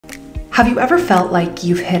Have you ever felt like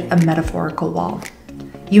you've hit a metaphorical wall?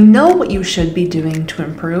 You know what you should be doing to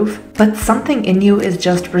improve, but something in you is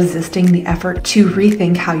just resisting the effort to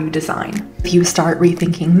rethink how you design. If you start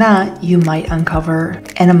rethinking that, you might uncover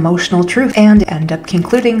an emotional truth and end up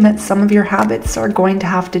concluding that some of your habits are going to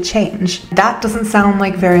have to change. That doesn't sound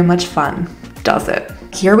like very much fun, does it?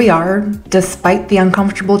 Here we are, despite the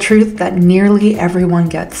uncomfortable truth that nearly everyone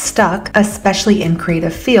gets stuck, especially in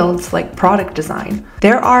creative fields like product design.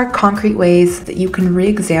 There are concrete ways that you can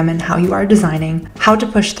re-examine how you are designing, how to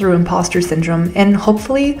push through imposter syndrome, and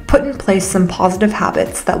hopefully put in place some positive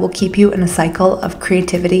habits that will keep you in a cycle of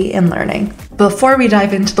creativity and learning. Before we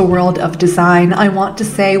dive into the world of design, I want to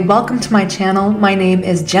say welcome to my channel. My name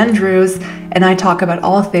is Jen Drews, and I talk about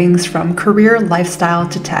all things from career, lifestyle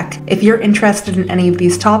to tech. If you're interested in any of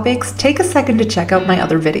these topics, take a second to check out my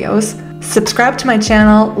other videos. Subscribe to my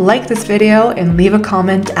channel, like this video, and leave a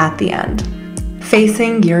comment at the end.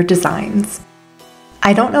 Facing your designs.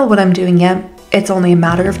 I don't know what I'm doing yet. It's only a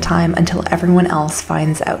matter of time until everyone else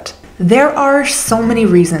finds out. There are so many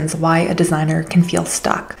reasons why a designer can feel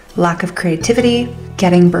stuck. Lack of creativity,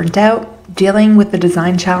 getting burnt out, dealing with the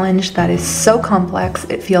design challenge that is so complex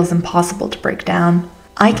it feels impossible to break down.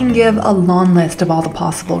 I can give a long list of all the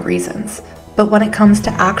possible reasons, but when it comes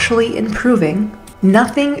to actually improving,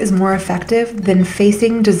 nothing is more effective than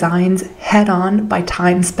facing designs head-on by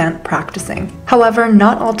time spent practicing. However,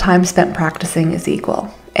 not all time spent practicing is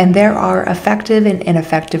equal, and there are effective and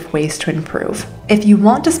ineffective ways to improve. If you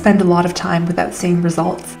want to spend a lot of time without seeing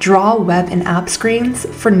results, draw web and app screens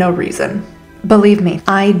for no reason. Believe me,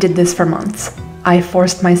 I did this for months. I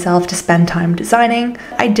forced myself to spend time designing.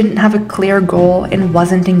 I didn't have a clear goal and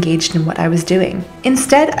wasn't engaged in what I was doing.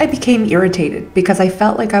 Instead, I became irritated because I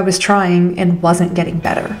felt like I was trying and wasn't getting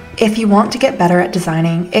better. If you want to get better at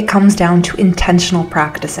designing, it comes down to intentional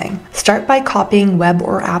practicing. Start by copying web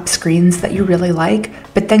or app screens that you really like,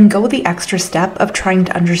 but then go the extra step of trying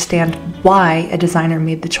to understand why a designer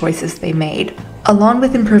made the choices they made. Along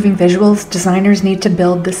with improving visuals, designers need to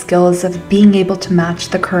build the skills of being able to match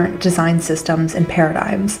the current design systems and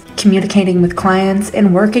paradigms, communicating with clients,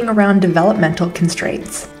 and working around developmental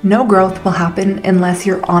constraints. No growth will happen unless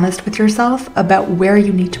you're honest with yourself about where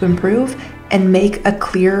you need to improve and make a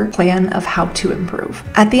clear plan of how to improve.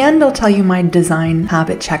 At the end, I'll tell you my design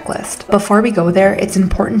habit checklist. Before we go there, it's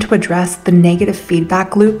important to address the negative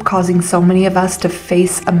feedback loop causing so many of us to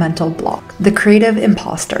face a mental block, the creative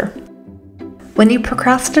imposter. When you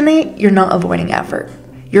procrastinate, you're not avoiding effort.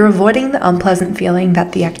 You're avoiding the unpleasant feeling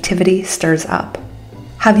that the activity stirs up.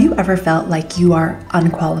 Have you ever felt like you are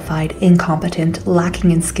unqualified, incompetent,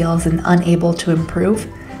 lacking in skills, and unable to improve?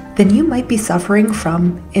 Then you might be suffering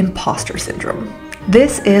from imposter syndrome.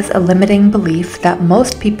 This is a limiting belief that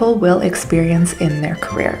most people will experience in their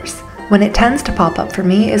careers. When it tends to pop up for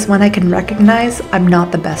me is when I can recognize I'm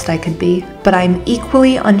not the best I could be, but I'm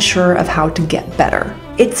equally unsure of how to get better.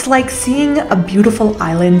 It's like seeing a beautiful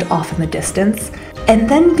island off in the distance and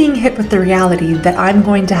then being hit with the reality that I'm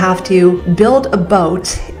going to have to build a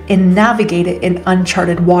boat and navigate it in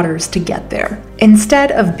uncharted waters to get there.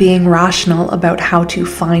 Instead of being rational about how to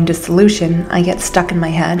find a solution, I get stuck in my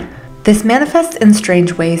head. This manifests in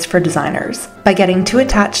strange ways for designers, by getting too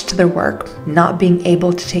attached to their work, not being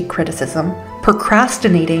able to take criticism,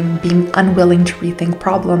 procrastinating, being unwilling to rethink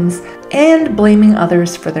problems, and blaming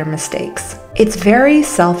others for their mistakes. It's very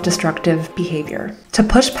self-destructive behavior. To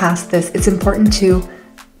push past this, it's important to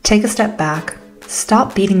take a step back,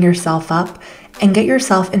 stop beating yourself up, and get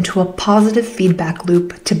yourself into a positive feedback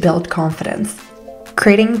loop to build confidence.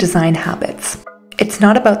 Creating design habits. It's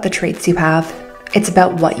not about the traits you have, it's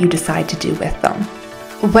about what you decide to do with them.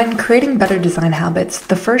 When creating better design habits,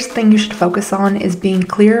 the first thing you should focus on is being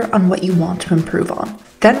clear on what you want to improve on.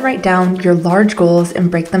 Then write down your large goals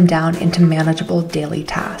and break them down into manageable daily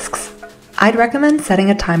tasks. I'd recommend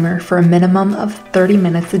setting a timer for a minimum of 30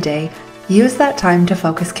 minutes a day. Use that time to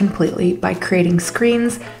focus completely by creating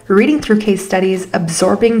screens, reading through case studies,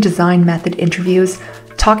 absorbing design method interviews,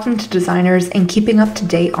 talking to designers, and keeping up to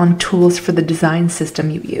date on tools for the design system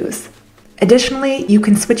you use. Additionally, you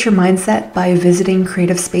can switch your mindset by visiting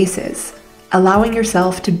creative spaces, allowing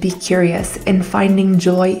yourself to be curious and finding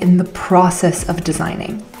joy in the process of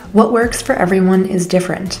designing. What works for everyone is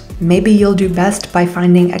different. Maybe you'll do best by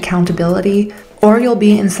finding accountability, or you'll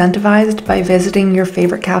be incentivized by visiting your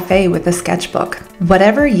favorite cafe with a sketchbook.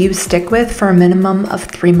 Whatever you stick with for a minimum of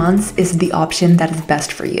 3 months is the option that is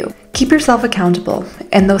best for you. Keep yourself accountable,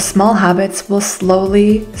 and those small habits will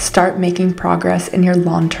slowly start making progress in your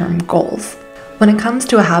long-term goals. When it comes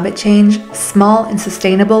to a habit change, small and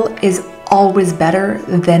sustainable is always better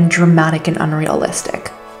than dramatic and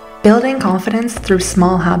unrealistic. Building confidence through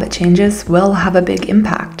small habit changes will have a big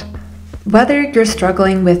impact. Whether you're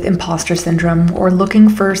struggling with imposter syndrome or looking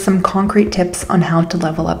for some concrete tips on how to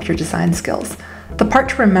level up your design skills, the part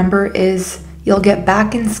to remember is you'll get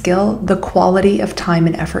back in skill the quality of time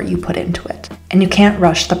and effort you put into it, and you can't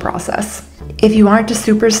rush the process. If you aren't a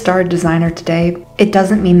superstar designer today, it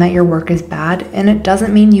doesn't mean that your work is bad, and it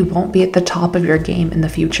doesn't mean you won't be at the top of your game in the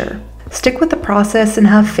future. Stick with the process and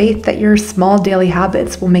have faith that your small daily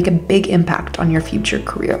habits will make a big impact on your future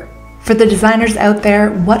career. For the designers out there,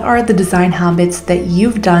 what are the design habits that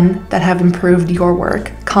you've done that have improved your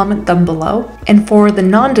work? Comment them below. And for the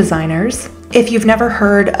non-designers, if you've never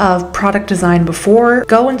heard of product design before,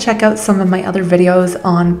 go and check out some of my other videos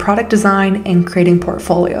on product design and creating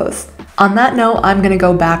portfolios. On that note, I'm going to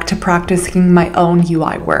go back to practicing my own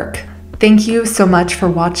UI work. Thank you so much for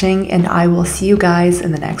watching, and I will see you guys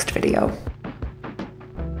in the next video.